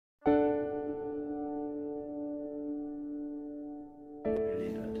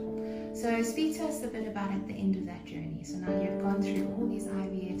So speak to us a bit about at the end of that journey. So now you've gone through all these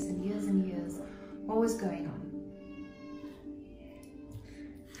IVFs and years. What was going on?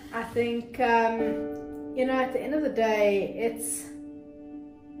 I think, you know, at the end of the day, it's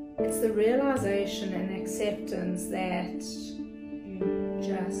the realization and acceptance that you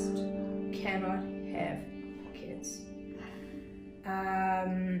just cannot have kids.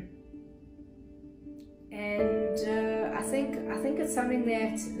 I think it's something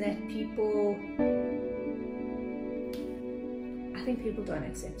that people don't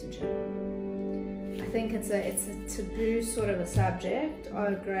accept in general. I think it's a taboo sort of a subject.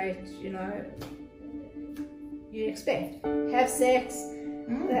 Oh great, you know, you expect have sex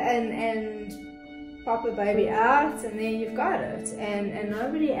and pop a baby out and then you've got it, and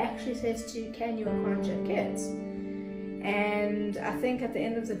nobody actually says to you can you or can't you have kids. And I think at the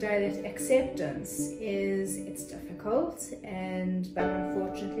end of the day that acceptance it's difficult, but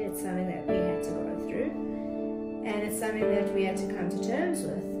unfortunately it's something that we had to go through, and it's something that we had to come to terms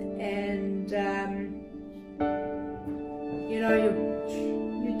with. And you know,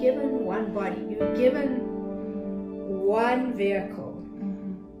 you're given one body, you're given one vehicle.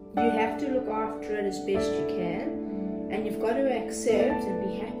 You have to look after it as best you can, and you've got to accept and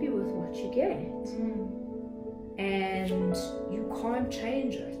be happy with what you get. And you can't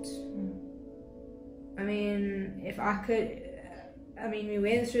change it. I mean, if I could, I mean, we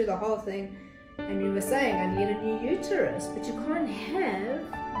went through the whole thing and we were saying I need a new uterus, but you can't have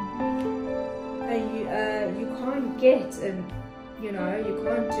you can't get you know, you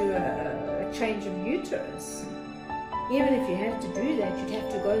can't do a change of uterus. Even if you have to do that, you'd have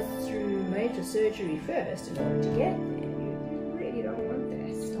to go through major surgery first in order to get there. You really don't want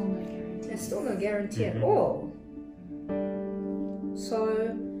that. Still no guarantee. There's still no guarantee at all.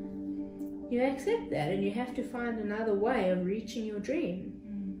 So you accept that, and you have to find another way of reaching your dream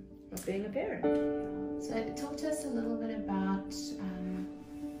of being a parent. So talk to us a little bit about,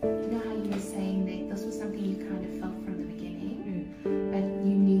 you know how you were saying that this was something you kind of felt from the beginning, but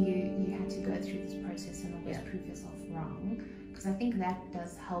you knew you had to go through this process and always prove yourself wrong, because I think that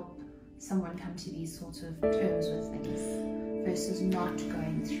does help someone come to these sorts of terms with things versus not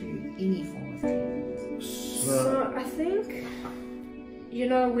going through any form of treatment. So I think, you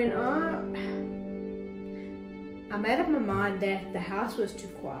know, when I made up my mind that the house was too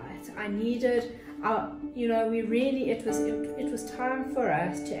quiet. I needed, you know, it was time for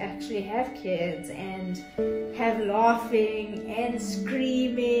us to actually have kids and have laughing and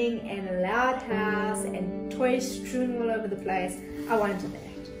screaming and a loud house and toys strewn all over the place. I wanted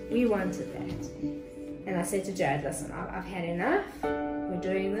that. We wanted that. And I said to Jared, listen, I've had enough. We're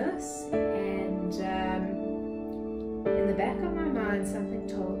doing this. And in the back of my mind, something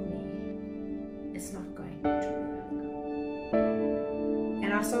told me it's not going to work.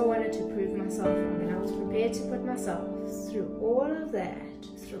 And I so wanted to prove myself wrong, and I was prepared to put myself through all of that,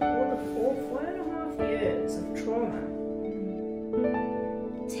 through all the 4.5 years of trauma,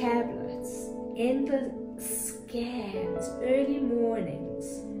 tablets, endless scans, early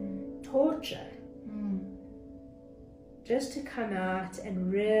mornings, torture, just to come out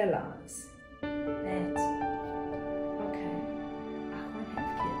and realize that, okay, I can't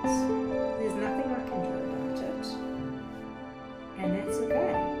have kids. There's nothing I can do about it, and that's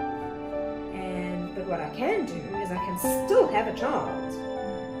okay. But what I can do is I can still have a child.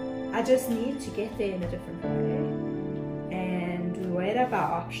 I just need to get there in a different way. And we weighed up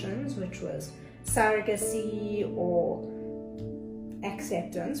our options, which was surrogacy or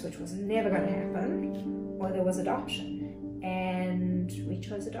acceptance, which was never going to happen, or there was adoption. And we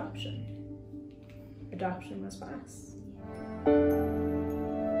chose adoption. Adoption was for us.